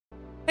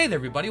Hey there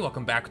everybody,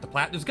 welcome back with the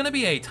Plat. There's gonna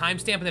be a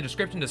timestamp in the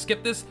description to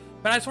skip this,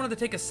 but I just wanted to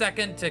take a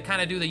second to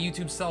kind of do the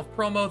YouTube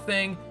self-promo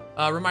thing,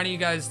 reminding you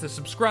guys to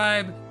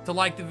subscribe, to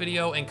like the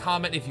video, and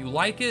comment if you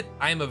like it.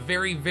 I am a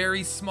very,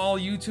 very small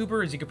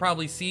YouTuber, as you can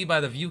probably see by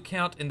the view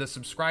count and the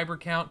subscriber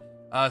count.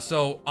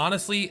 So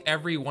honestly,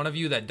 every one of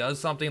you that does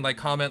something like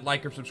comment,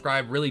 like, or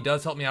subscribe really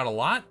does help me out a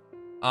lot.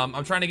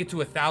 I'm trying to get to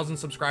 1,000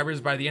 subscribers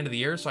by the end of the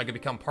year so I can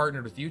become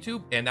partnered with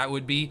YouTube, and that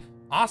would be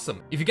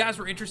awesome. If you guys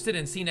were interested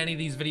in seeing any of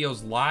these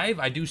videos live,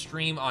 I do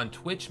stream on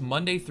Twitch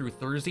Monday through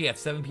Thursday at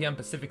 7 p.m.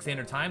 Pacific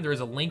Standard Time. There is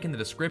a link in the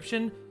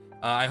description.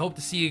 I hope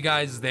to see you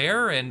guys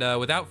there, and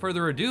without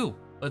further ado,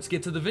 let's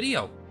get to the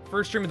video.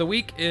 First stream of the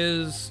week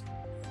is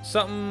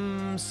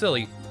something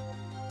silly.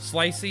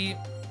 Slicey.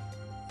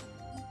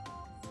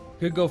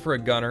 Could go for a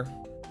gunner.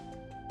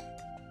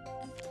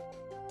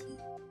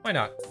 Why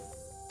not?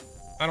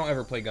 I don't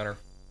ever play gunner.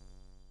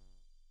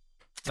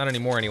 Not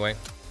anymore anyway.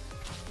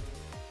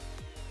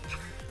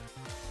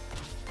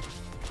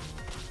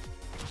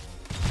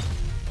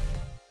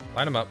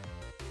 Line him up.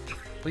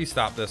 Please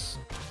stop this.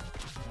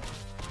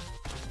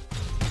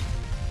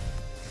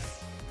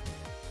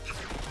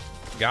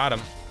 Got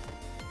him.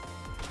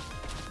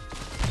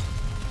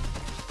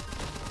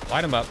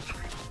 Line him up.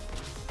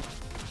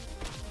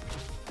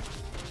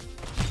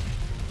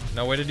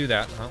 No way to do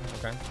that, huh?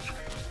 Okay.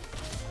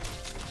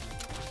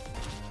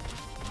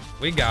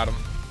 We got him.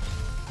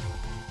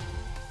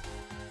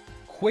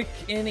 Quick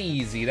and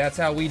easy. That's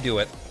how we do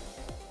it.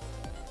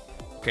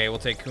 Okay, we'll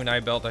take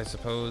kunai belt, I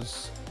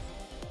suppose.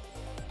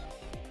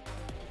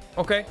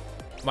 Okay,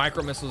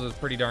 micro missiles is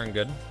pretty darn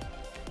good.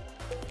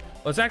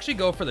 Let's actually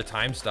go for the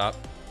time stop.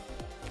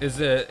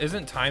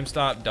 Isn't time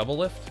stop double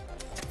lift?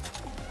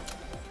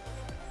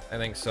 I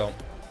think so.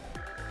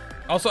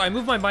 Also, I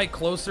moved my mic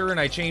closer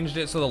and I changed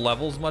it so the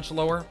level's much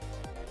lower.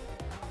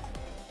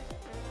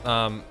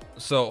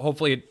 So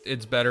hopefully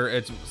it's better.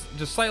 It's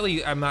just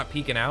slightly, I'm not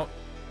peeking out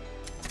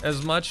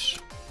as much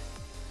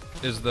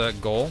is the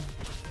goal.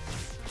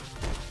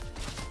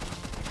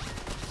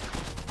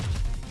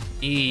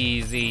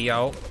 Easy,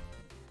 yo.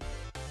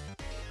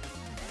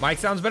 Mic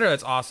sounds better.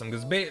 That's awesome,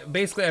 because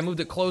basically I moved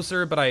it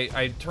closer, but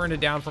I turned it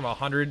down from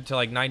 100 to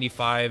like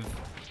 95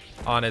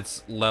 on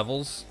its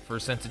levels for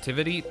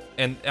sensitivity.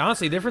 And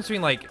honestly, the difference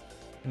between like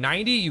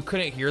 90, you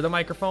couldn't hear the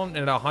microphone,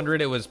 and at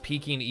 100 it was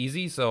peaking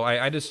easy, so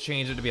I just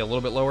changed it to be a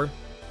little bit lower.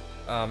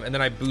 And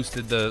then I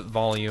boosted the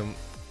volume,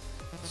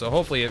 so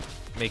hopefully it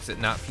makes it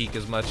not peak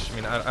as much. I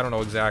mean, I don't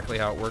know exactly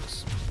how it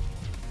works.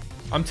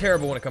 I'm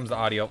terrible when it comes to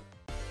audio.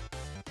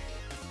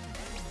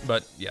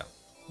 But yeah,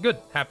 good.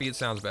 Happy it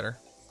sounds better.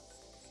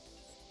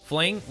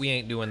 Fling, we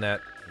ain't doing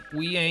that.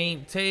 We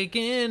ain't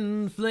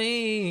taking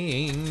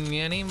fling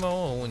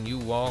anymore when you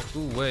walk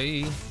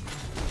away.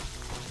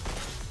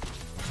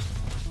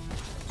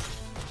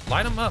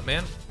 Light him up,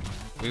 man.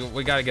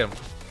 We gotta get him.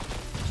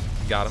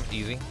 Got him,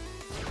 easy.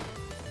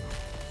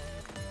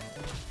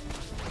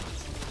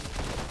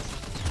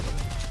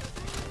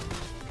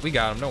 We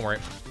got him, don't worry.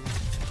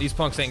 These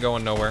punks ain't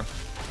going nowhere.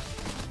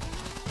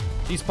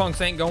 These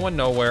punks ain't going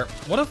nowhere.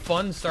 What a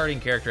fun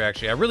starting character,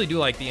 actually. I really do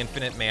like the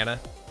infinite mana,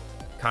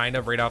 kind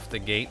of, right off the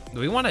gate. Do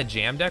we want a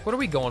jam deck? What are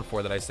we going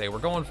for, that I say? We're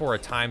going for a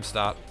time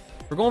stop.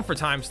 We're going for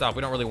time stop.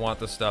 We don't really want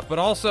this stuff. But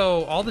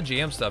also, all the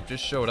jam stuff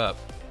just showed up.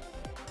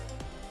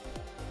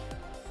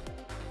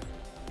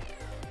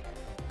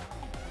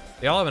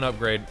 They all have an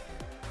upgrade.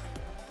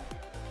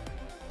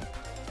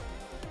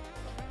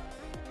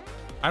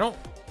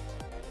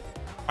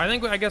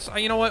 I guess,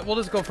 you know what? We'll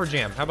just go for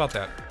jam. How about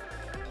that?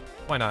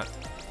 Why not?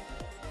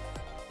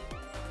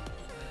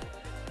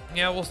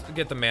 Yeah, we'll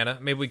get the mana.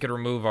 Maybe we could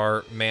remove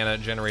our mana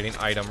generating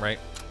item, right?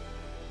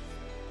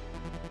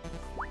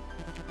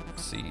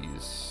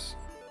 Seize.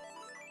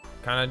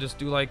 Kind of just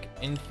do like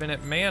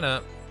infinite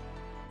mana.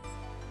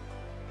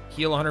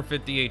 Heal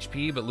 150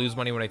 HP, but lose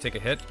money when I take a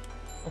hit.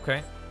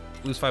 Okay.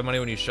 Lose 5 money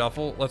when you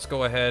shuffle. Let's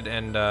go ahead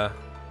and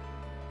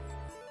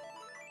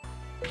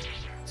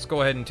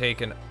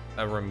take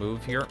a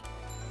remove here.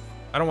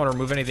 I don't want to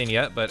remove anything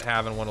yet, but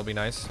having one will be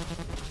nice.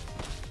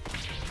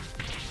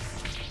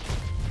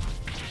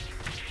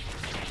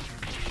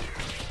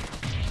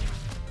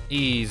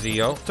 Easy,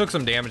 yo. Took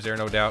some damage there,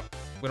 no doubt.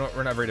 We're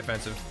not very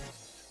defensive.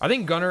 I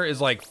think gunner is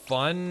like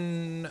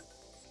fun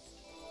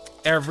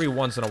every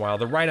once in a while.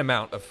 The right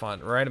amount of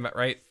fun,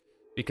 right?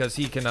 Because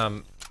he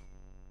can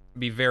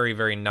be very,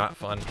 very not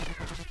fun.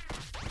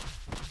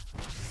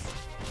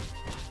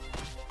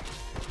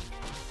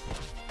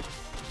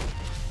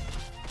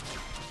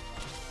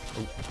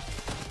 Ooh.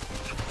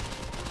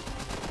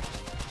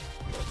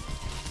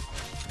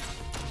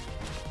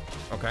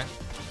 Okay.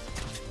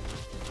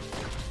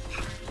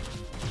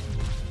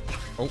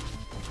 Oh.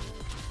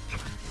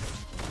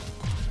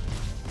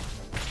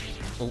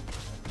 Oh.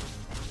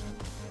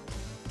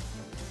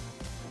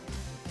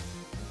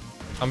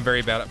 I'm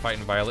very bad at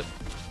fighting Violet,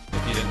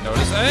 if you didn't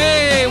notice.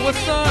 Hey,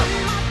 what's up?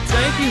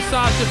 Thank you,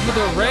 Sasha, for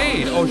the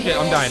raid. Oh shit,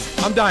 I'm dying.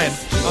 I'm dying.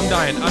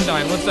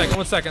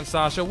 1 second,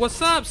 Sasha.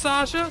 What's up,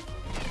 Sasha?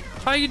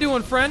 How you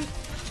doing, friend?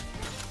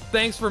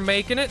 thanks for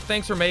making it.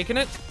 Thanks for making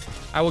it.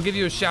 I will give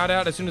you a shout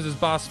out as soon as this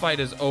boss fight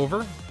is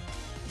over.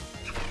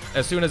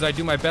 As soon as I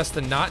do my best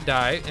to not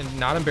die and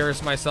not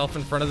embarrass myself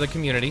in front of the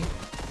community.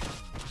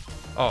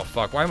 Oh,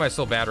 fuck. Why am I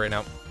so bad right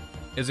now?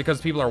 Is it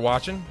because people are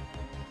watching?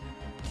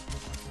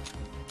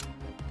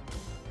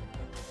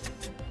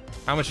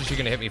 How much is she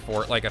gonna hit me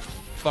for? Like a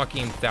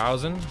fucking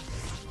 1,000? All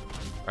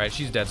right,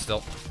 she's dead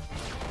still.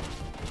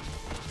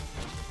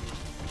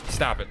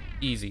 Stop it.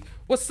 Easy.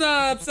 What's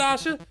up,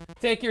 Sasha?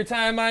 Take your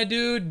time, my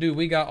dude. Dude,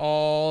 we got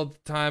all the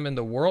time in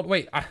the world.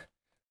 Wait, I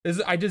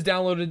just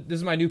downloaded, this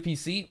is my new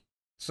PC,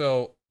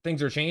 so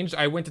things are changed.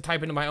 I went to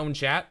type into my own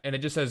chat, and it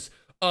just says,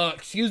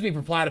 excuse me,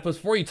 Purplatypus,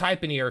 before you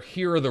type in here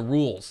are the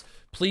rules.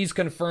 Please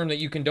confirm that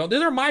you condone.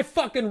 These are my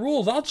fucking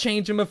rules. I'll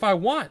change them if I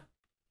want.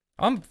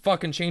 I'm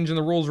fucking changing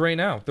the rules right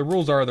now. The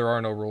rules are there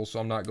are no rules, so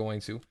I'm not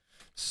going to.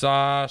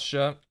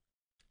 Sasha.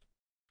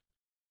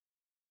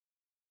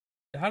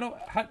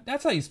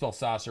 That's how you spell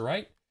Sasha,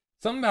 right?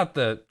 Something about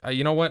the,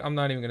 you know what? I'm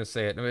not even gonna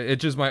say it.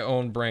 It's just my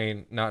own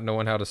brain not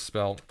knowing how to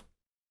spell.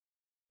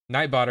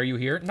 Nightbot, are you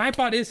here?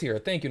 Nightbot is here.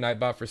 Thank you,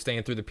 Nightbot, for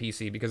staying through the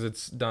PC because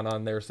it's done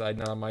on their side,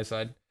 not on my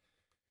side.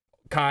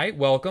 Kai,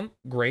 welcome.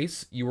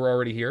 Grace, you were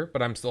already here,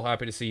 but I'm still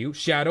happy to see you.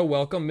 Shadow,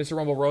 welcome. Mr.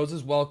 Rumble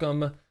Roses,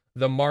 welcome.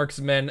 The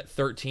Marksman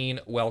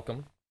 13,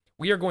 welcome.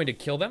 We are going to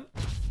kill them.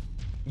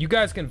 You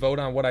guys can vote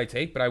on what I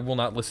take, but I will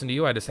not listen to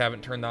you. I just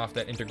haven't turned off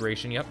that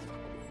integration yet.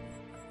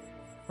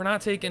 We're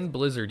not taking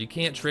Blizzard. You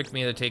can't trick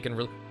me into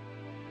taking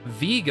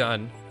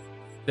V-Gun.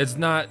 That's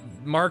not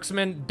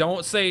Marksman.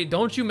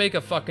 Don't you make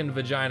a fucking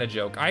vagina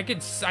joke. I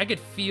could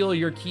feel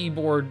your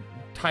keyboard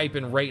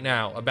typing right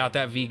now about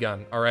that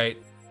V-Gun, all right?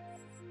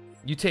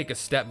 You take a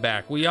step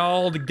back. We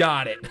all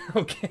got it,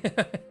 okay?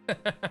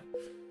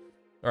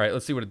 All right,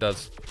 let's see what it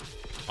does.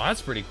 Oh,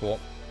 that's pretty cool. All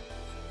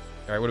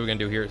right, what are we gonna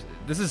do here?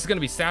 This is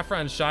gonna be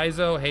Saffron,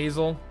 Shizo,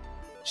 Hazel.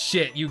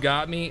 Shit, you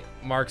got me,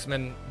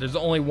 Marksman. There's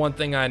only one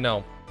thing I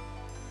know,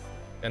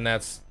 and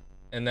that's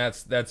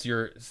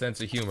your sense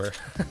of humor.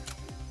 All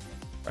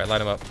right,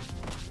 light him up.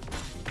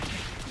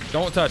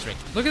 Don't touch me.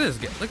 Look at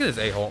this. Look at this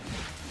a-hole.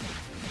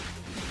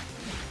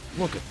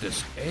 Look at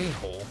this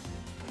a-hole.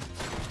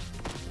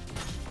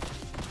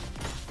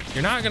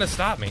 You're not gonna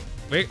stop me.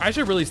 Wait, I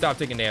should really stop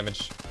taking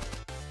damage.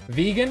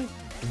 Vegan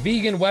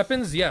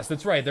weapons? Yes,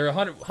 that's right. There are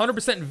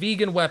 100%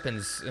 vegan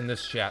weapons in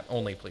this chat.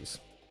 Only, please.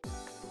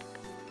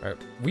 All right,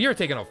 we are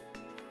taking a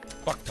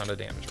fuck ton of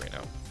damage right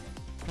now.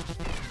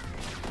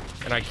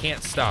 And I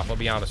can't stop, I'll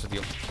be honest with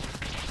you.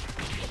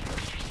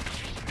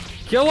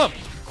 Kill him!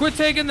 Quit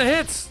taking the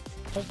hits!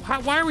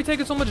 Why are we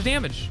taking so much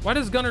damage? Why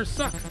does Gunner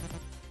suck?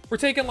 We're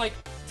taking like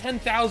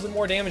 10,000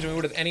 more damage than we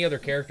would with any other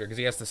character because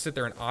he has to sit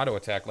there and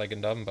auto-attack like a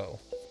Dumbo.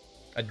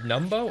 A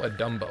Numbo? A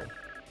Dumbo.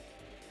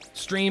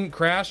 Stream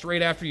crashed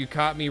right after you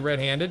caught me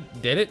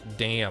red-handed. Did it?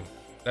 Damn.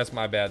 That's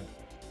my bad.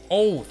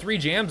 Oh, 3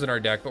 jams in our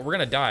deck, but we're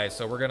gonna die,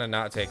 so we're gonna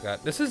not take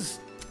that. This is...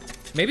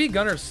 Maybe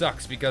Gunner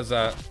sucks because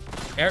the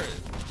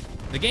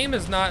game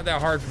is not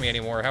that hard for me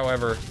anymore.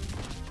 However,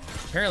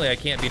 apparently I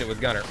can't beat it with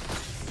Gunner.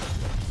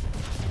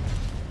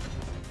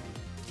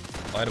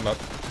 Light him up.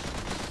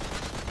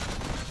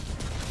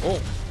 Oh,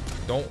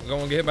 don't go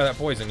and get hit by that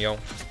poison, yo.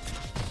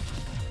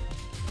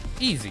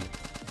 Easy.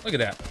 Look at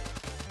that.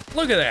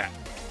 Look at that.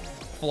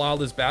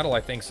 Flawless battle,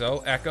 I think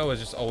so. Echo is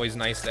just always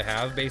nice to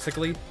have,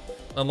 basically.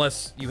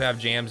 Unless you have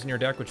jams in your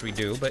deck, which we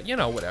do, but you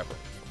know, whatever.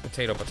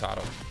 Potato,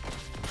 potato.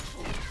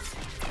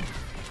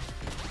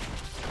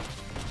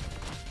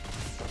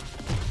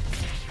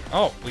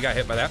 Oh, we got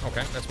hit by that.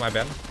 Okay, that's my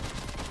bad.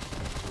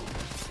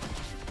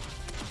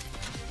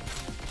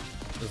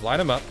 Just light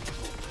him up.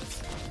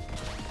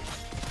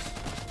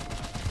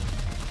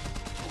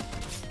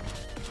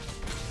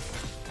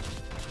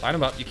 Light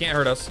him up. You can't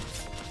hurt us.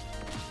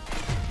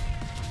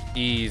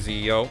 Easy,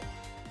 yo.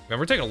 Man,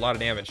 we're taking a lot of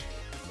damage.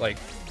 Like,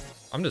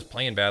 I'm just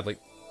playing badly.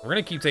 We're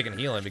gonna keep taking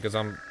healing because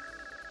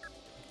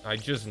I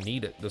just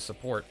need it, the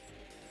support.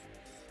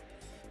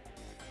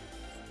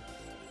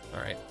 All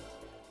right.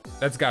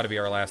 That's gotta be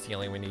our last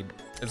healing we need.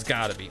 It's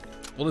gotta be.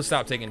 We'll just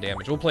stop taking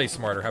damage. We'll play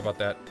smarter, how about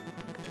that?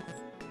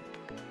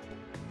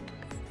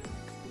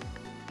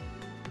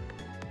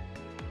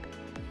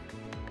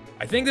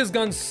 I think this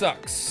gun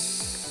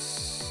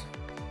sucks.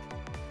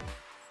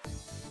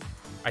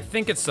 I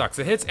think it sucks.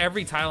 It hits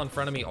every tile in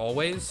front of me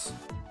always.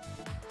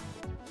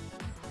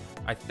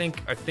 I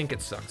think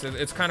it sucks.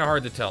 It's kind of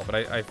hard to tell, but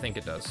I think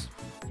it does.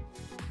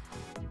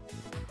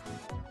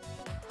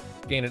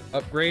 Gain an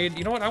upgrade.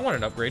 You know what? I want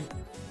an upgrade.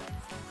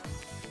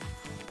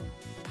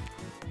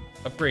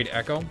 Upgrade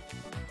Echo.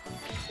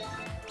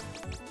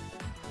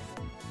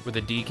 With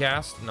a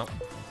decast? No.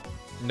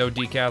 No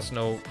decast,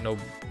 no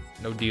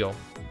deal.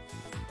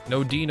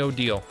 No D, no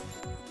deal.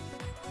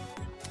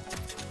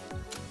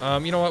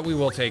 You know what? We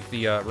will take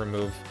the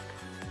remove.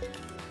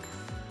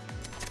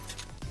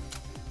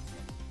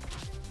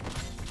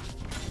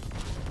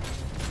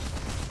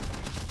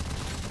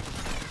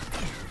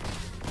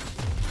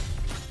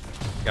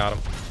 Got him.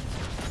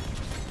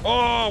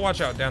 Oh,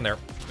 watch out down there.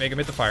 Make him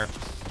hit the fire.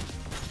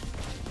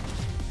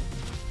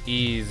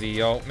 Easy,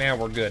 yo. Man,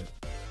 we're good.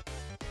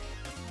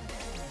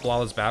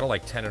 flawless battle,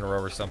 like 10 in a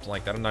row or something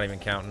like that. I'm not even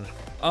counting.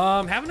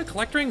 Having a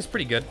collect ring is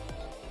pretty good.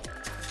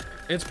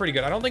 It's pretty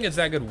good. I don't think it's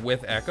that good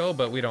with Echo,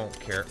 but we don't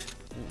care.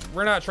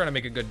 We're not trying to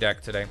make a good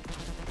deck today.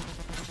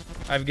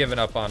 I've given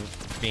up on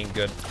being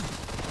good.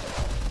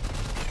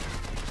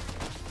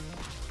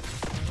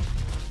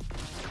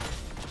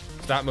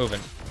 Stop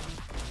moving.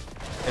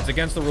 It's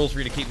against the rules for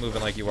you to keep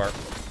moving like you are.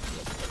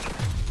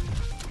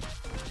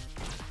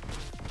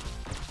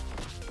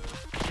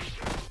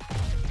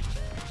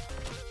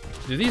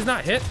 Do these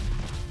not hit?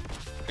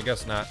 I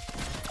guess not.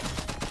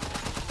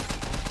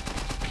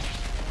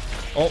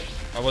 Oh,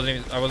 I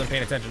wasn't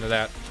paying attention to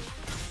that.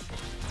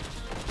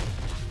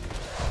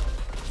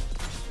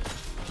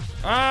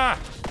 Ah!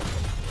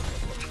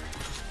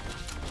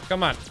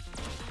 Come on.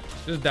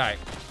 Just die.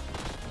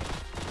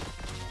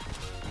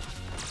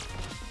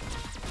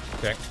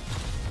 Okay.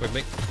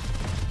 Quickly.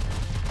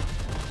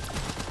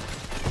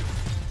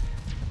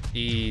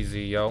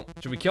 Easy, yo.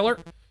 Should we kill her?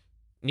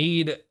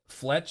 Need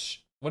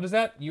Fletch. What is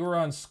that? You were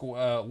on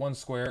one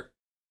square.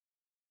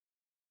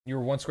 You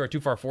were one square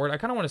too far forward. I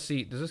kind of want to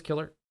see. Does this kill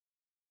her?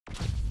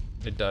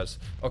 It does.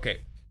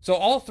 Okay. So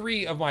all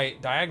three of my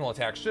diagonal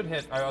attacks should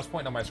hit. I was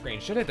pointing on my screen.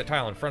 Should hit the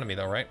tile in front of me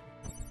though, right?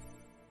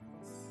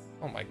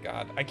 Oh my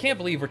god. I can't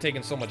believe we're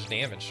taking so much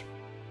damage.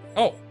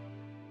 Oh.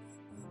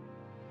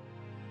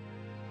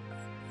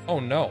 Oh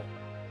no.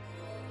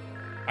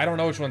 I don't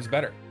know which one's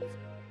better.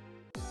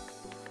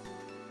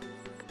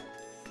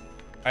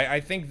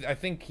 I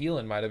think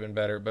healing might have been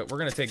better, but we're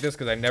gonna take this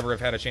because I never have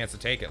had a chance to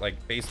take it,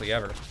 like basically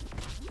ever.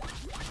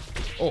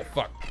 Oh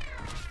fuck.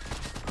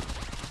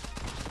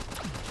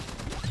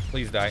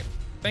 Please die.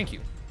 Thank you.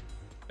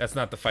 That's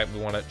not the fight we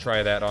want to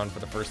try that on for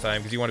the first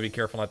time because you want to be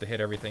careful not to hit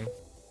everything.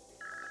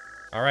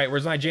 All right,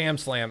 where's my jam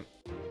slam?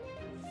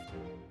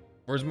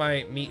 Where's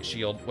my meat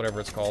shield, whatever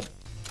it's called?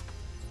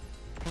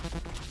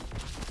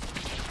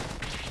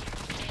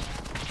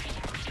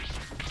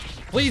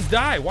 Please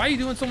die. Why are you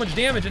doing so much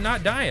damage and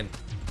not dying?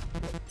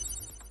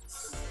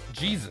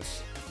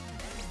 Jesus.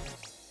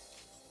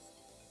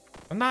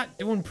 I'm not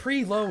doing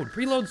preload.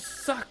 Preload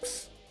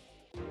sucks.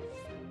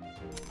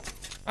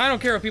 I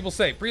don't care what people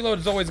say. Preload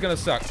is always gonna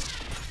suck.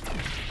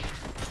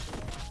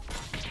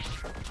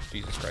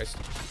 Jesus Christ.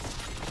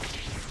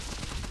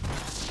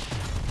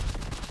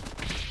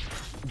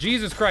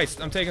 Jesus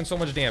Christ, I'm taking so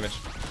much damage.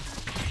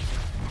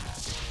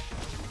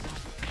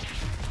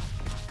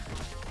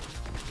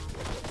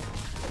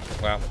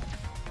 Wow.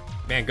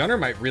 Man, Gunner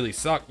might really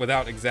suck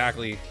without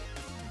exactly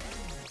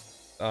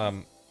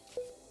time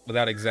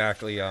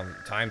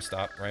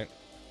stop, right?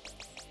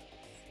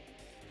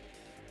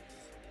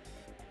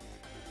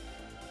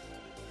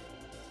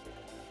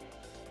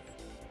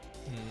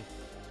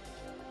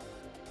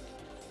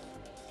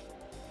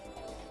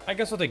 I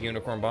guess I'll take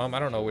Unicorn Bomb. I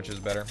don't know which is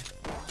better.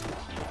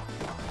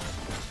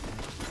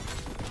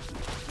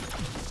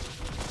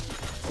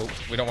 Oh,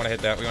 we don't want to hit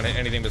that. We want to hit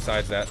anything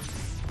besides that.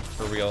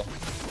 For real.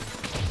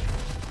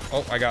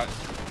 Oh, I got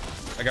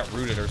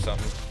rooted or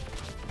something.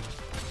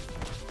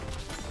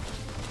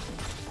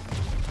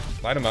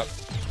 Light him up.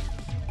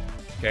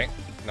 Okay,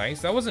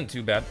 nice. That wasn't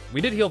too bad.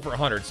 We did heal for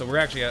 100, so we're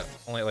actually at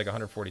only like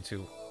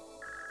 142.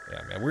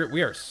 Yeah, man,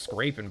 we are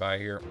scraping by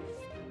here.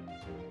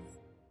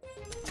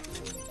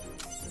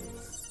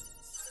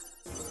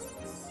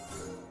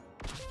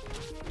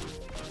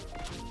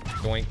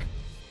 Doink.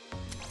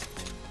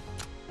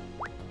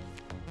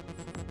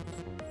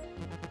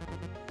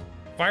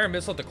 Fire a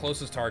missile at the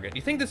closest target.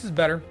 You think this is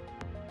better?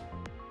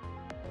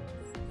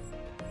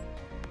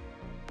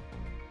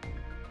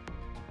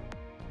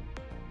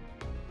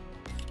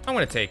 I'm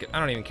gonna take it. I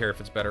don't even care if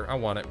it's better. I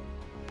want it.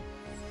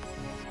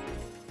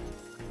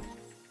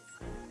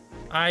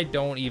 I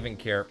don't even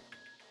care.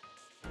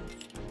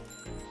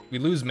 We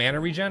lose mana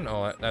regen?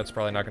 Oh, that's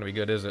probably not gonna be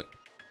good, is it?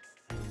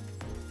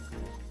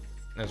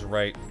 That's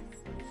right.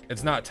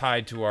 It's not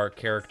tied to our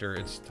character.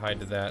 It's tied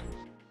to that.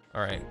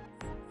 All right.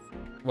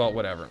 Well,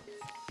 whatever.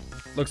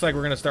 Looks like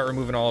we're gonna start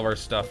removing all of our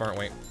stuff, aren't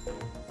we?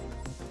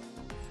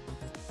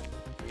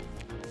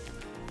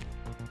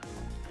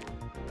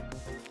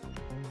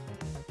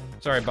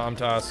 Sorry, Bomb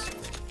Toss.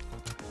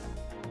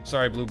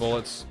 Sorry, Blue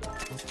Bullets.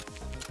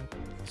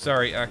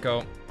 Sorry,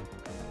 Echo.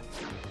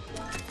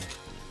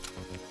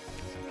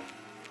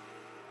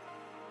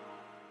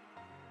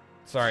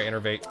 Sorry,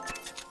 Innervate.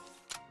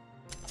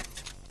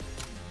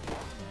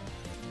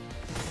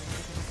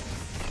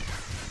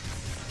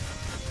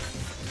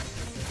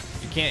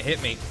 You can't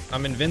hit me.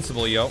 I'm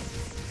invincible, yo.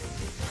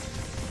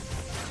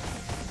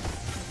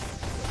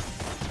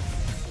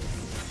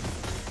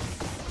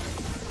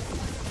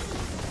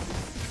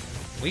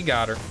 We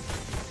got her.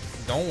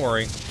 Don't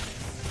worry.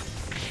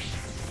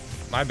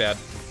 My bad.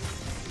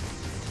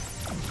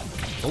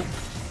 Oh,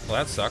 well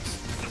that sucks.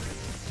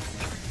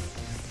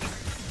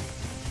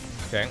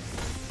 Okay.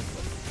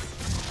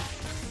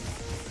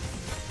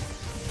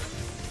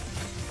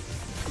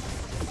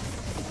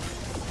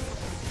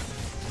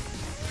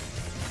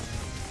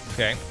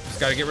 Okay, just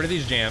gotta get rid of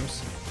these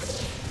jams.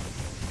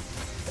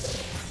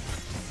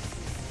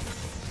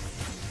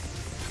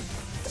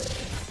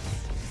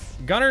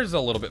 Gunner's a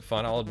little bit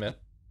fun, I'll admit.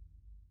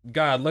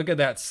 God, look at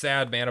that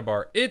sad mana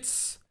bar.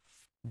 It's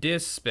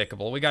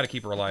despicable. We got to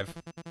keep her alive.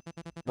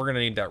 We're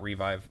gonna need that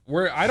revive.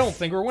 I don't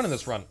think we're winning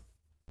this run.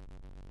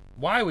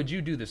 Why would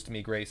you do this to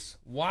me, Grace?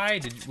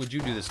 Why would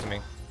you do this to me?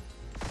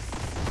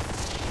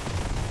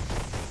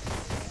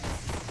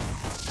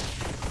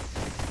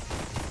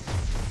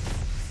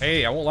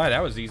 Hey, I won't lie,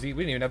 that was easy.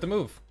 We didn't even have to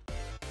move.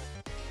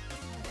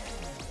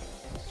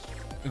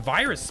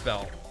 Virus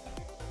spell.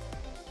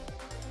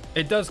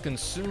 It does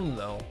consume,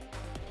 though.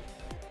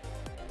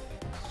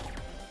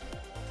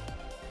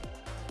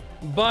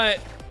 But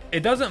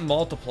it doesn't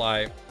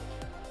multiply.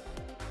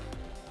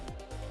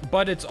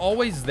 But it's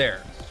always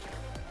there.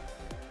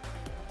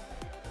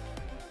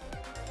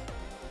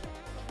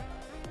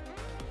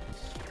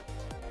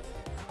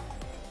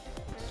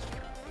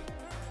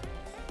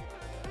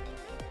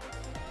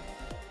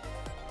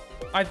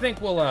 I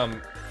think we'll,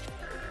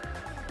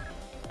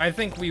 I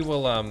think we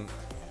will,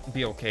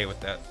 be okay with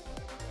that.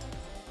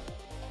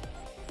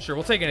 Sure,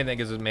 we'll take anything that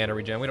gives us mana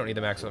regen. We don't need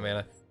the maximum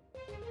mana.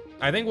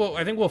 I think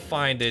we'll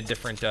find a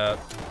different,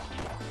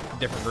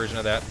 different version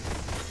of that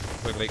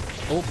quickly.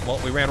 Oh, well,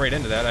 we ran right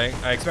into that.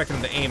 I expected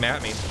him to aim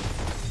at me.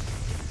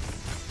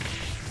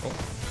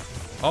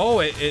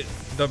 Oh,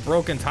 the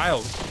broken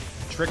tile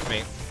tricked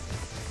me.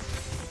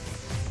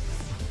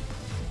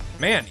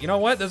 Man, you know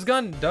what? This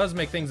gun does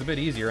make things a bit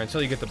easier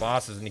until you get the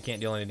bosses and you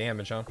can't deal any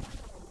damage, huh?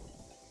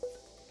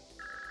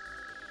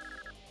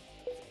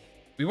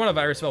 We want a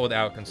virus spell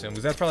without consume,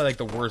 because that's probably like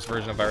the worst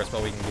version of virus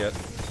spell we can get.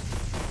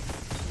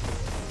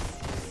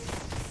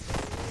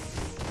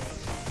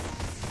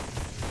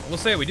 We'll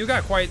say we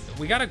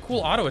got a cool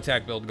auto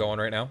attack build going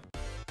right now.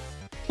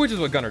 Which is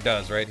what Gunner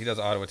does, right? He does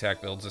auto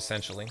attack builds,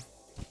 essentially.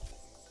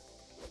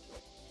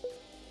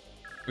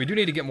 We do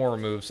need to get more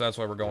removed, so that's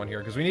why we're going here,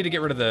 because we need to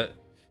get rid of the...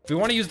 If we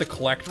want to use the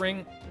collect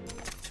ring,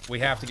 we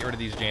have to get rid of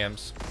these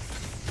jams.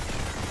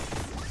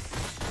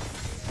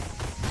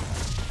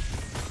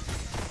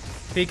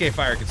 PK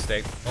Fire could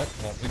stay. Oh,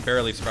 well, we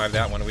barely survived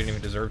that one. We didn't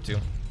even deserve to.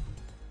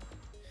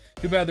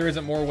 Too bad there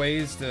isn't more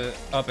ways to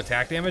up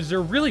attack damage.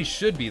 There really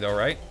should be, though,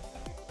 right?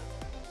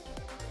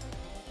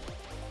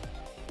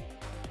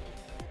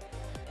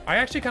 I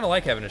actually kind of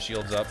like having his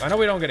shields up. I know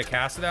we don't get to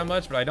cast it that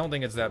much, but I don't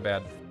think it's that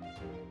bad.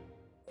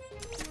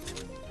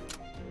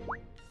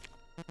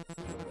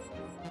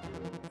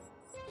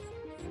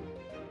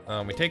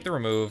 We take the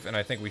remove, and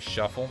I think we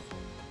shuffle.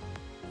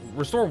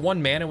 Restore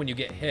 1 mana when you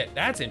get hit.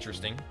 That's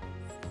interesting.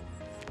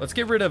 Let's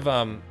get rid of,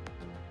 I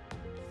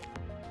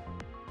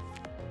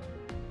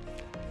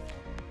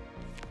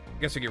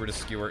guess we get rid of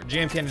Skewer.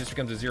 Jam Cannon just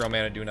becomes a 0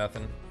 mana, do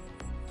nothing.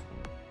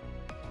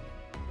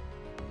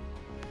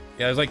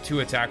 Yeah, there's like 2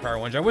 attack power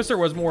ones. I wish there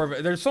was more of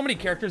it. There's so many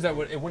characters that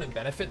it wouldn't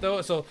benefit,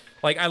 though. So,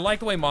 like, I like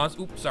the way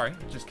oops, sorry.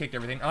 Just kicked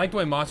everything. I like the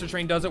way Monster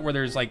Train does it, where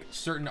there's, like,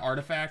 certain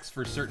artifacts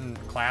for certain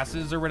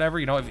classes or whatever.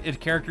 You know,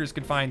 if characters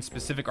could find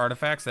specific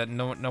artifacts that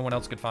no one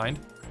else could find.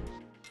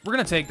 We're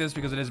going to take this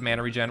because it is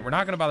mana regen. We're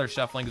not going to bother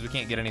shuffling because we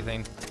can't get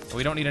anything. But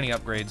we don't need any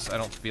upgrades, I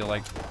don't feel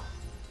like.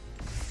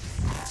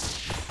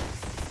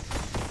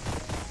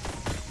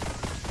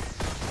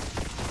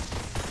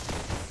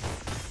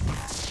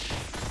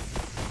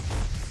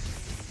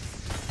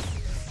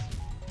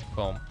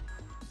 Boom.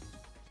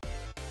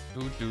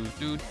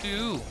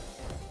 Do.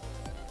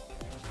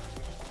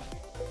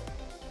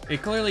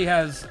 It clearly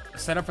has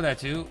set up for that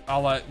too. A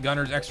la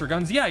Gunner's extra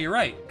guns. Yeah, you're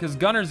right. Because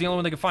Gunner's the only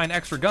one that can find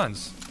extra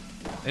guns.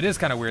 It is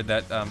kind of weird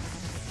that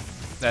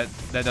that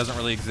doesn't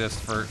really exist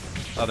for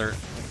other.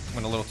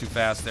 Went a little too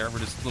fast there. We're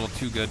just a little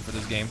too good for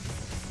this game.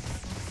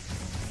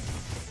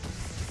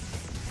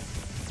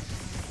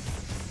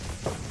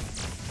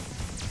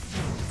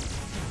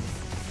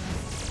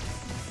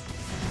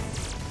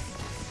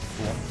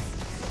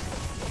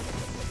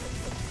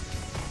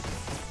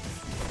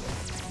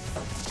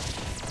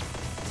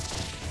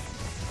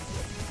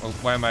 Oh,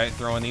 why am I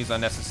throwing these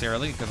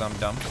unnecessarily? Because I'm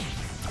dumb.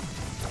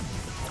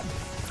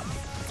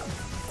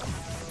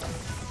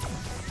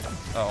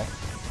 Oh.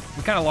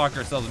 We kind of locked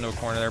ourselves into a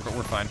corner there, but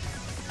we're fine.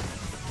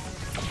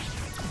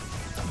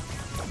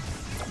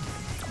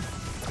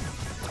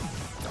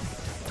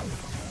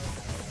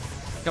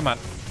 Come on.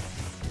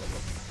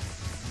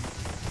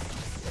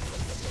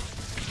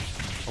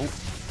 Oh,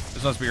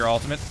 this must be your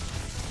ultimate.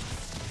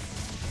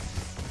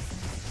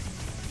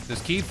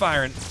 Just keep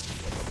firing.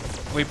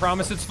 We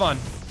promise it's fun.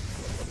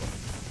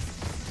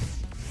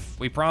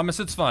 We promise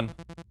it's fun.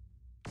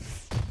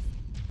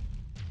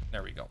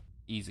 There we go.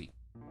 Easy.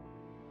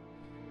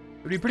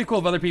 It would be pretty cool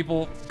if other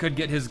people could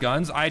get his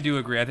guns. I do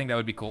agree. I think that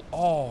would be cool.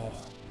 Oh.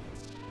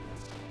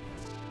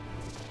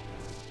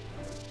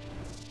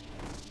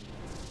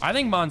 I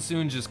think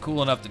Monsoon's just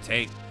cool enough to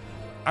take.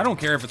 I don't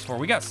care if it's 4.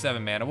 We got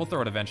 7 mana. We'll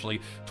throw it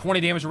eventually.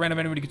 20 damage to random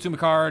enemy to consume a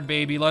card,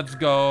 baby. Let's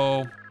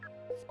go.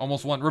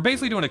 Almost won. We're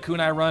basically doing a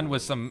kunai run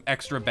with some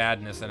extra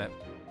badness in it.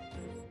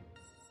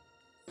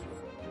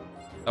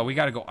 Oh, we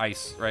gotta go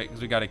ice, right?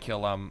 Because we gotta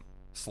kill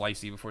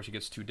Slicey before she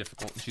gets too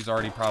difficult. She's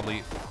already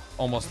probably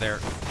almost there.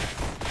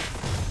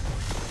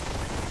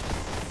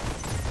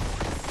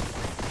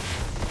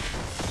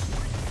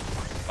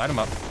 Light him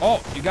up.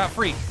 Oh, you got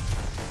free.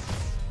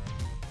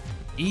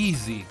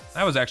 Easy.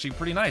 That was actually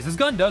pretty nice. This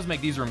gun does make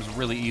these rooms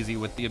really easy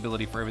with the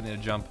ability for everything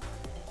to jump.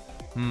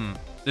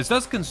 This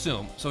does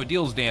consume, so it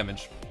deals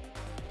damage.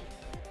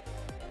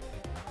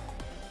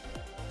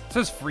 It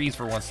says freeze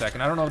for 1 second.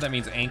 I don't know if that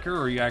means anchor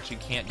or you actually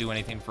can't do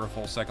anything for a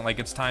full second. Like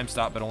it's time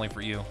stop, but only for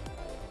you.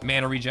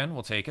 Mana regen,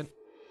 we'll take it.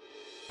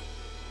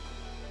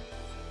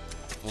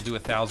 We'll do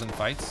 1,000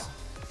 fights.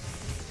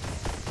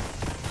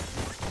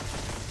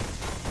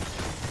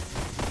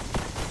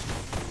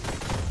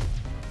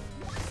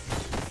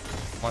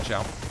 Watch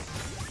out.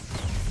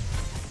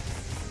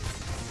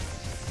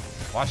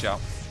 Watch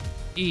out.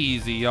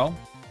 Easy, yo.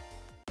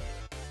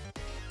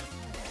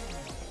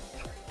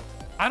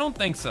 I don't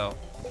think so.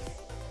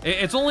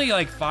 It's only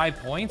like 5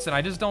 points, and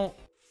I just don't...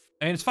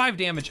 I mean, it's 5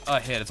 damage a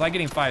hit. It's like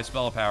getting 5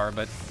 spell power,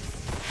 but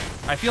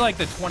I feel like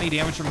the 20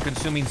 damage from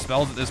consuming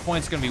spells at this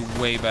point is going to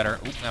be way better.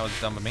 Oop, that was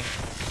dumb of me.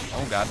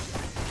 Oh, God.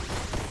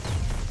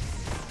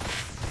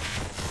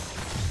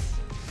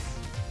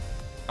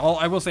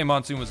 I will say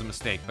Monsoon was a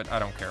mistake, but I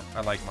don't care.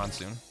 I like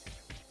Monsoon.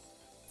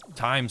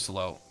 Time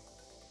slow.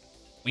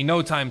 We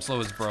know time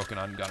slow is broken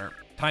on Gunner.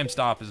 Time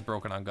stop is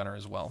broken on Gunner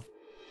as well.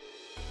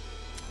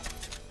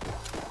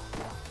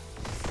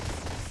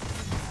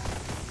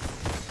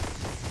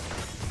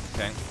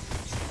 Okay.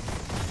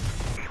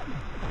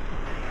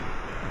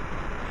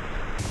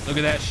 Look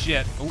at that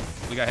shit. Oh,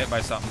 we got hit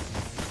by something.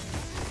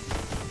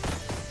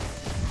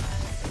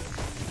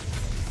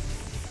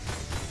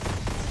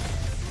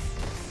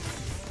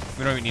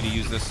 We don't even need to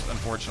use this,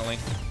 unfortunately.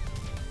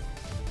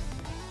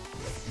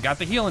 Got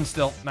the healing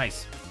still.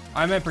 Nice.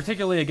 I meant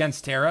particularly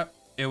against Terra.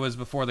 It was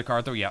before the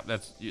card, though. Yeah,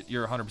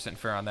 you're 100%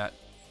 fair on that.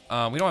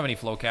 We don't have any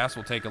flow cast.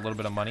 We'll take a little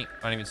bit of money.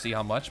 I don't even see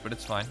how much, but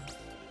it's fine.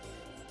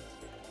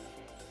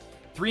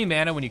 3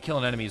 mana when you kill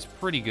an enemy is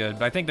pretty good,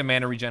 but I think the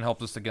mana regen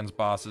helps us against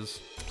bosses.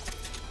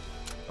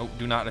 Oh,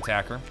 do not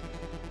attack her.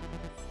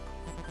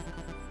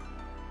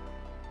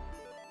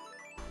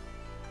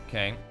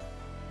 Okay.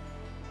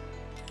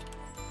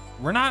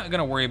 We're not going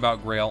to worry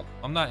about Grail.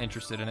 I'm not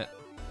interested in it.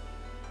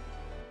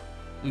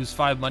 Lose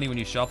 5 money when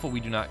you shuffle.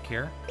 We do not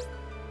care.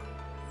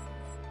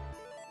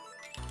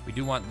 We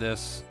do want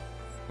this.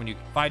 When you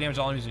 5 damage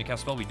all enemies when you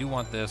cast a spell, we do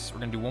want this. We're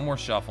going to do 1 more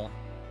shuffle.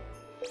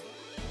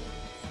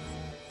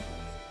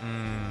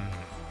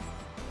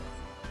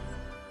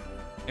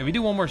 If we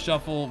do 1 more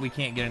shuffle, we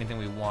can't get anything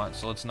we want,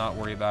 so let's not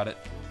worry about it.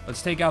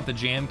 Let's take out the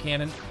jam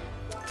cannon.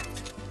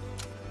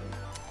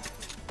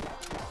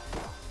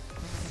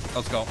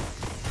 Let's go.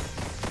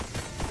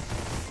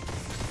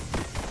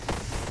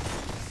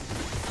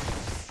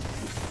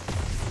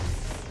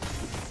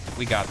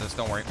 We got this,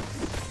 don't worry.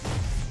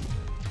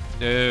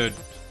 Dude.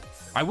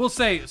 I will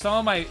say, some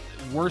of my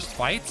worst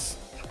fights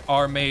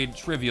are made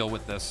trivial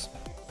with this.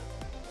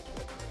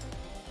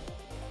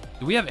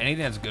 Do we have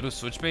anything that's good with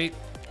switchbait?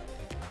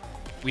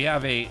 We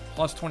have a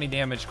plus 20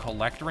 damage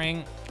collect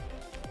ring,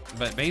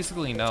 but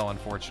basically no,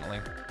 unfortunately.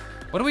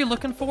 What are we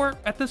looking for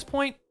at this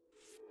point?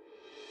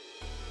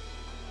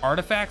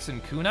 Artifacts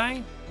and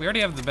kunai? We already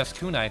have the best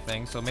kunai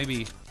thing, so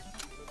maybe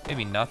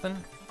nothing.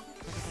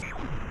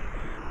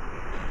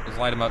 Just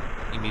light them up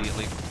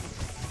immediately.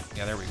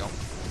 Yeah, there we go.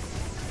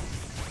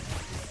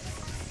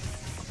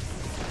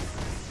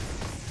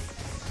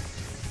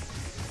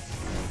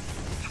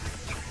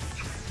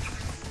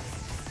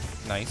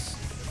 Nice.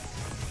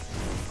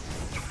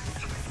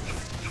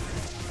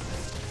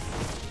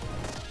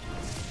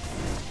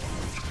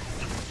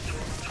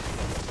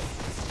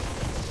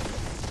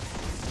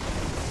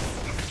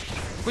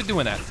 Quit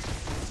doing that.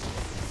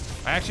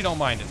 I actually don't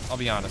mind it, I'll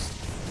be honest.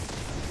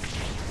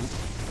 Oop.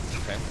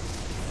 Okay.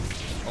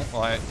 Oh,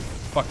 well, I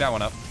fucked that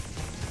one up.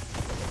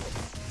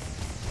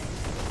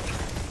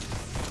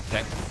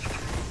 Okay.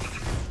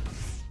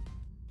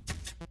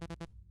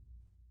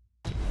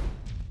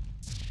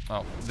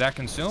 Oh, did that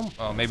consume?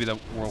 Oh, maybe the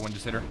whirlwind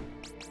just hit her.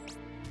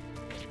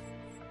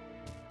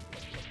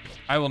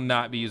 I will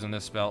not be using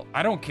this spell.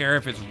 I don't care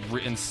if it's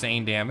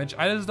insane damage.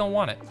 I just don't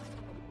want it.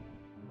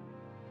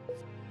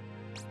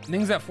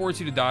 Things that force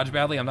you to dodge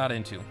badly, I'm not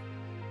into.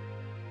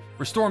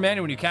 Restore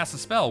mana when you cast a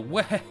spell.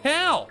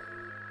 Well,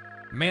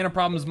 mana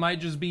problems might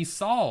just be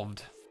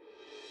solved.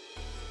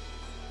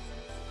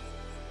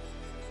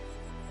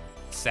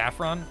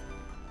 Saffron,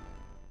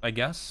 I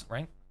guess,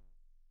 right?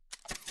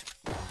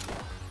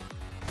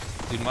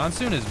 Dude,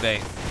 Monsoon is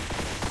bait.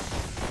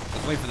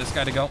 Let's wait for this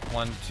guy to go.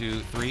 1, 2,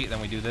 3, then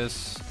we do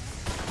this.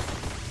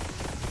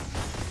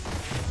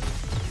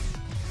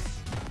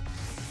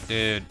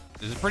 Dude,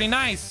 this is pretty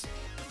nice.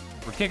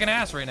 We're kicking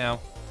ass right now.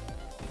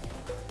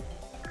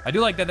 I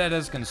do like that that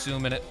does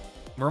consume in it.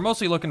 We're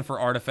mostly looking for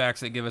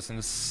artifacts that give us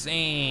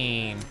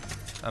insane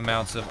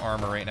amounts of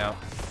armor right now.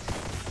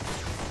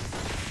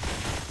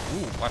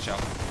 Ooh, watch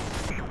out.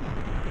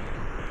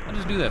 I'll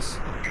just do this.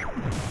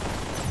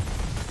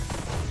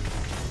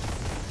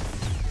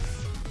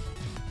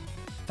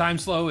 Time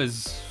slow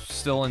is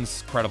still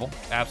incredible.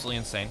 Absolutely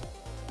insane.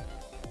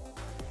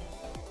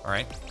 All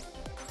right.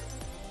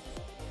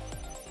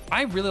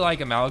 I really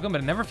like Amalgam,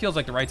 but it never feels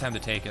like the right time to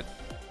take it.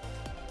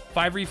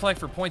 5 reflect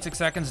for 0.6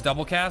 seconds,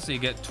 double cast, so you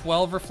get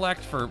 12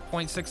 reflect for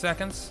 0.6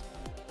 seconds.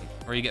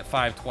 Or you get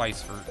 5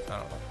 twice for, I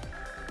don't know.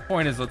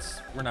 Point is,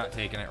 we're not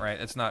taking it, right?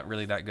 It's not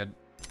really that good.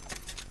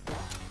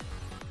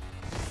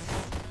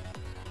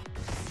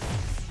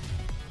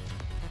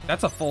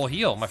 That's a full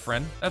heal, my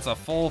friend. That's a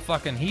full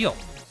fucking heal.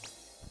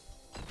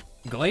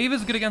 Glaive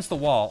is good against the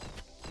wall.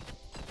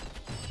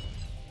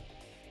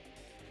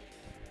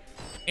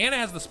 And it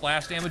has the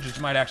splash damage, which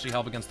might actually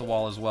help against the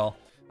wall as well.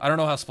 I don't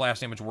know how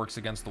splash damage works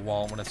against the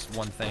wall when it's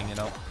one thing, you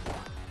know?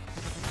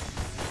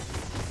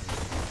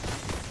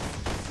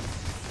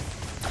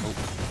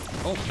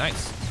 Oh,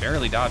 nice.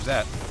 Barely dodged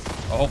that.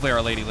 Oh, hopefully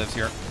our lady lives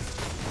here.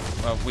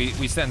 Well,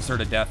 we sentenced her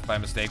to death by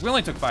mistake. We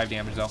only took 5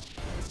 damage, though.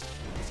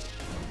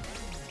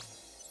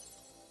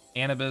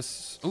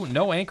 Anubis. Ooh,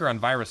 no anchor on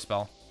virus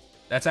spell.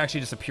 That's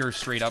actually just a pure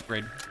straight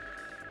upgrade.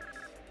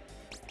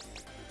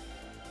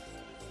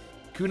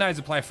 Kunai's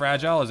apply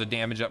fragile as a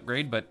damage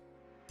upgrade, but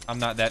I'm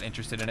not that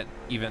interested in it,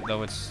 even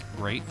though it's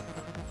great.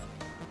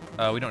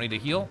 We don't need to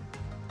heal.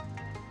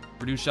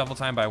 Reduce shuffle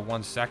time by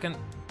 1 second.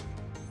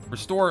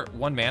 Restore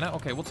 1 mana.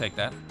 Okay, we'll take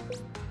that.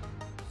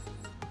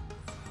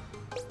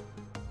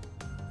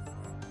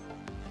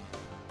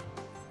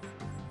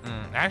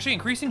 Actually,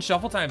 increasing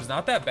shuffle time is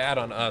not that bad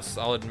on us,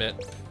 I'll admit.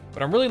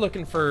 But I'm really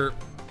looking for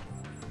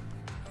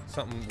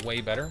something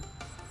way better.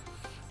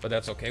 But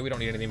that's okay, we don't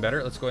need anything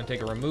better. Let's go ahead and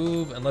take a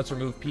remove, and let's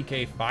remove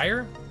PK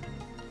Fire.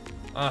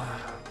 I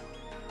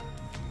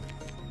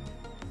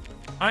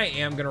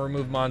am gonna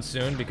remove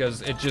Monsoon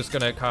because it's just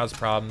gonna cause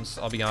problems,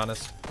 I'll be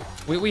honest.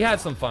 We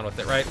had some fun with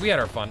it, right? We had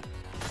our fun.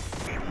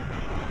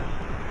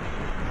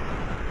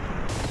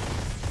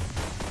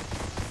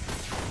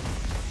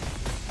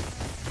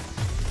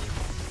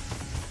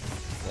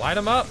 Light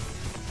them up.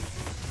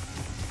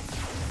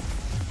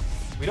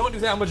 We don't do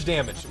that much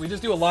damage. We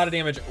just do a lot of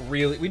damage,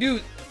 really. We do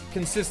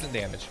consistent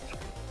damage.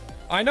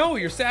 I know,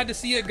 you're sad to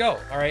see it go.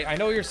 All right, I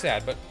know you're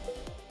sad, but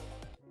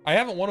I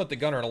haven't won with the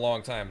gunner in a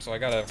long time, so I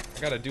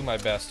gotta do my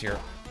best here.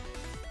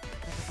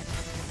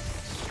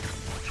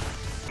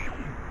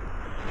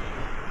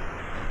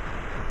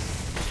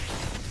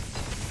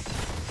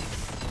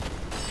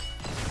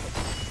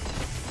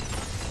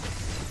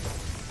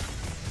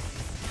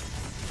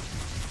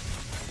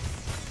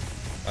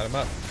 Light him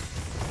up.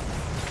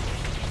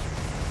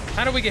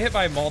 How did we get hit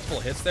by multiple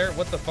hits there?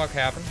 What the fuck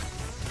happened?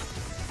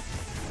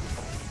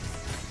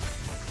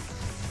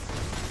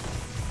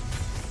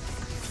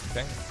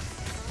 Okay.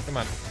 Come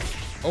on.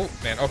 Oh,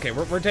 man. Okay,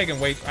 we're taking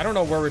way... I don't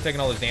know where we're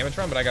taking all this damage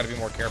from, but I gotta be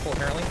more careful,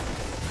 apparently.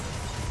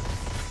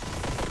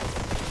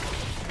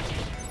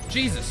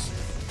 Jesus.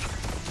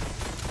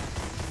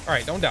 All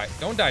right, don't die.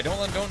 Don't die.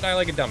 Don't die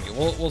like a dummy.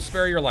 We'll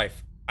spare your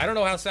life. I don't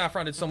know how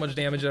Saffron did so much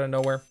damage out of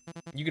nowhere.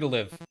 You get to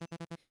live.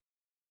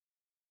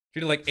 She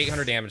did like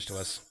 800 damage to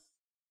us.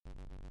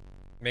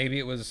 Maybe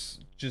it was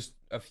just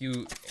a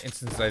few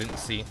instances I didn't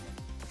see.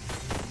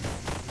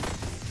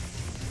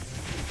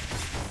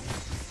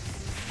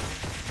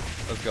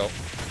 Let's go.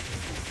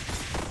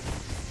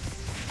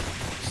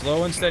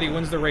 Slow and steady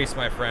wins the race,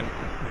 my friend.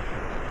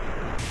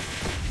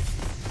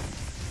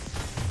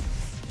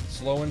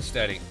 Slow and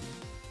steady.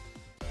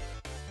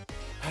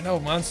 I know,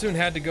 Monsoon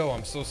had to go.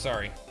 I'm so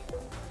sorry.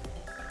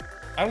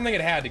 I don't think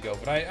it had to go,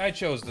 but I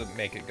chose to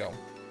make it go.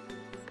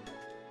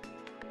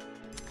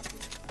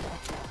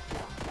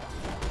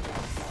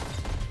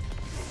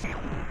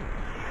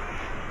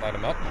 Light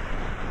him up.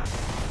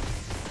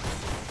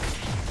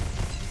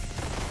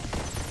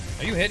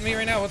 Are you hitting me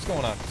right now? What's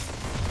going on?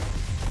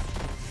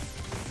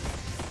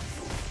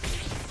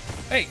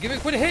 Hey,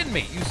 quit hitting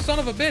me, you son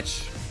of a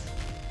bitch!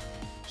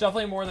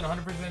 Shuffling more than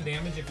 100%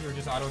 damage if you were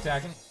just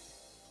auto-attacking?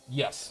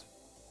 Yes.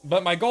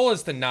 But my goal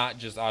is to not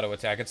just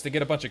auto-attack. It's to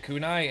get a bunch of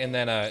kunai and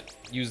then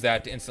use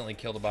that to instantly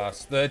kill the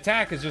boss. The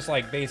attack is just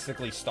like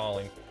basically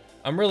stalling.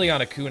 I'm really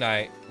on a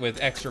kunai with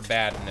extra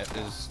bad in it,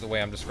 is the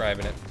way I'm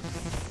describing it.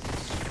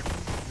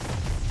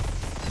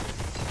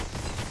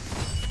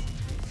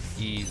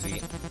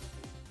 Easy.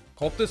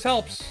 Hope this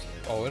helps.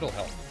 Oh, it'll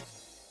help.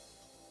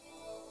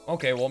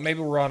 Okay, well,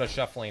 maybe we're on a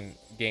shuffling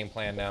game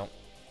plan now.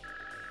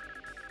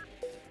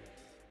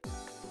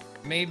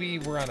 Maybe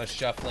we're on a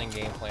shuffling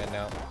game plan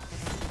now.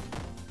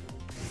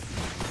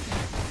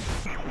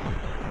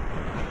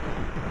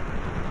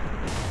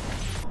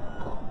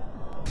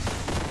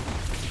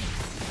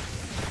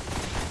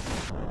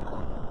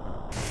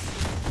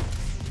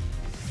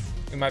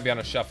 We might be on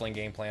a shuffling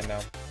game plan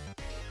now.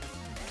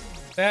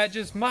 That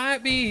just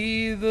might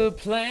be the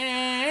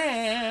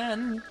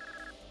plan.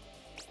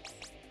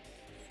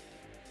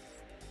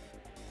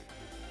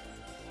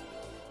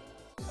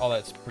 Oh,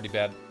 that's pretty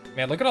bad.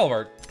 Man, look at all of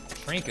our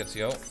trinkets,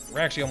 yo. We're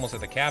actually almost at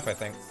the cap, I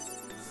think.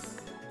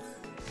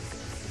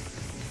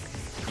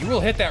 You will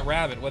hit that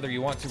rabbit whether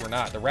you want to or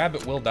not. The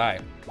rabbit will die.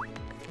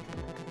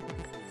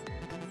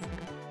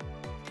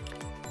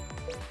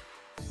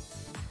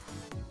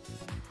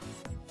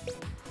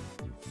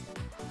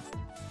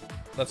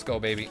 Let's go,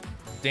 baby.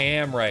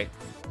 Damn right.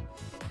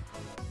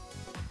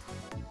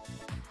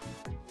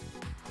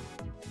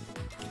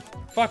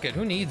 Fuck it.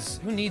 Who needs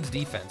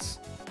defense?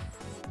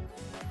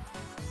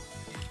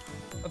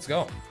 Let's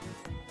go.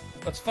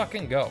 Let's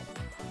fucking go.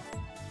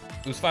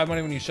 Lose 5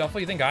 money when you shuffle?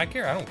 You think I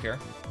care? I don't care.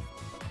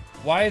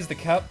 Why is the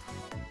cap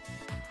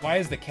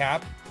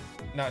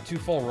not 2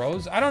 full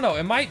rows? I don't know.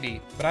 It might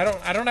be, but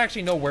I don't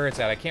actually know where it's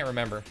at. I can't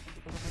remember.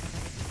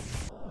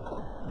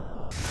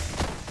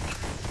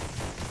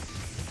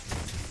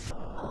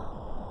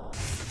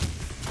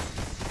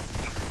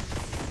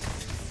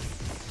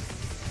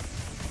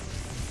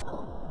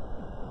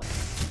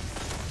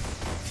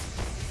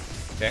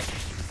 Okay.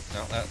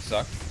 No, that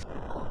sucked.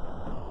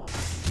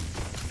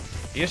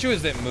 The issue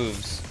is that it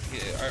moves.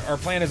 Our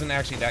plan isn't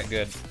actually that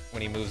good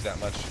when he moves that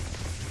much.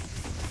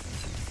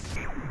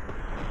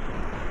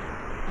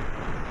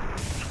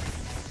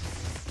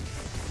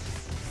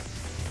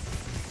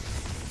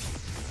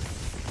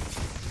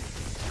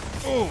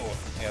 Oh,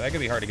 yeah, that could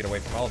be hard to get away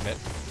from, I'll admit.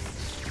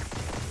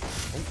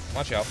 Oh,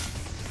 watch out.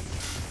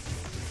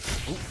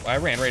 Ooh, I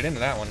ran right into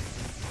that one.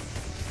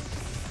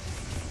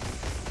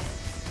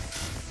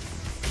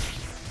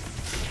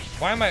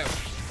 Why am I...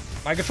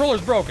 My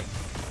controller's broken.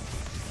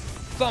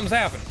 Something's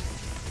happened.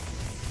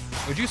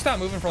 Would you stop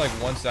moving for like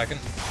 1 second?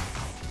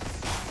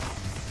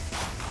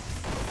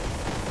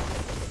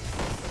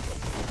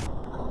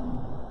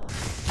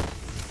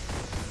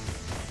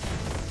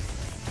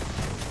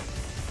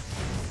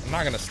 I'm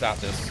not gonna stop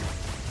this.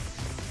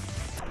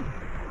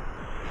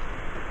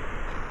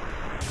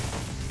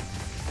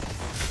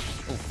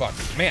 Oh, fuck.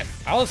 Man,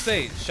 I'll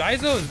say,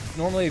 Shizo is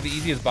normally the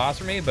easiest boss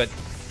for me, but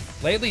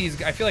lately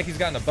I feel like he's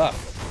gotten a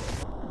buff.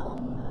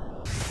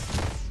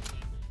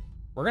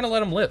 We're gonna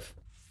let him live.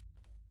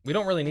 We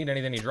don't really need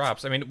anything he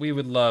drops. I mean, we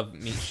would love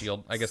meat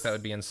shield. I guess that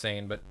would be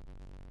insane, but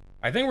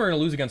I think we're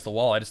gonna lose against the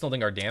wall. I just don't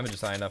think our damage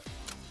is high enough.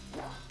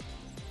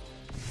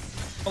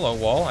 Hello,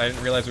 wall. I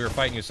didn't realize we were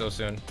fighting you so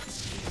soon.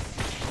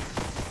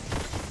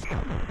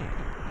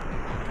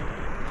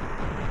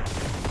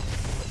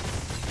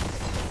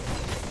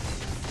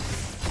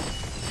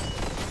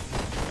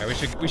 All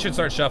right, we should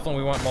start shuffling.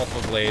 We want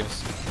multiple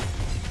glaives.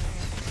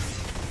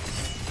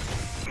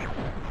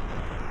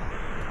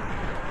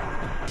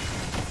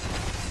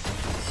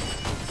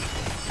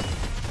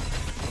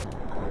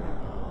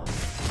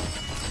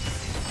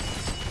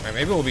 Alright,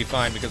 maybe we'll be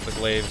fine because of the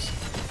glaives.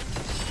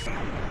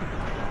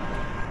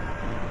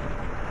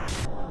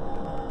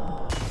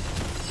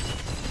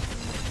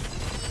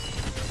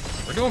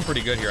 We're doing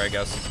pretty good here, I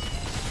guess.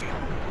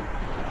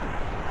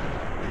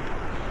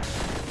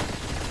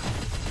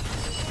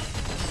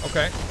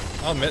 Okay,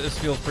 I'll admit this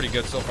feels pretty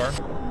good so far.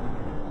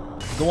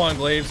 Go on,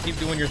 glaives, keep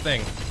doing your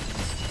thing.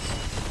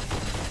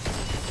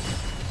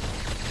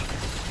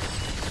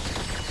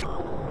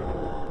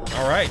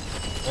 Alright.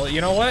 Well,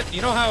 you know what?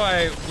 You know how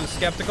I was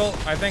skeptical?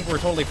 I think we're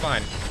totally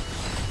fine.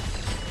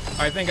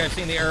 I think I've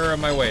seen the error of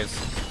my ways.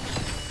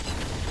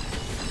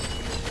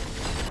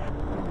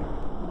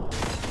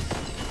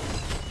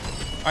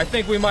 I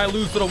think we might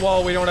lose to the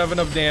wall. We don't have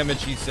enough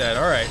damage, he said.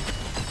 All right.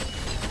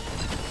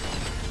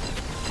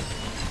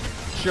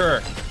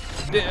 Sure.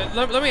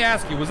 Let me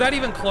ask you, was that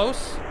even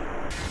close?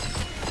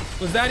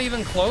 Was that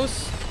even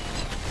close?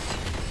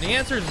 The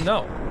answer is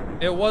no.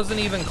 It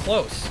wasn't even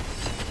close.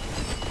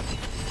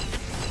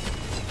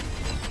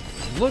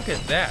 Look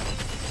at that.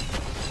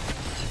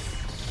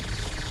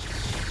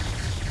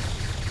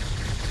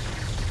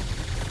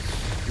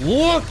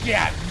 Look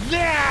at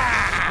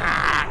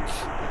that!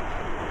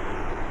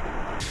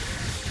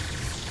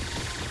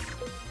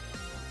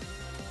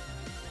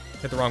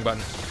 Hit the wrong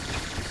button.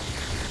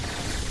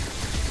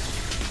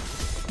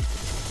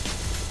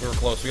 We were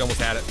close. We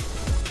almost had it.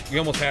 We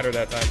almost had her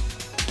that time.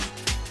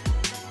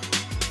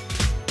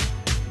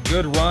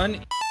 Good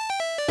run.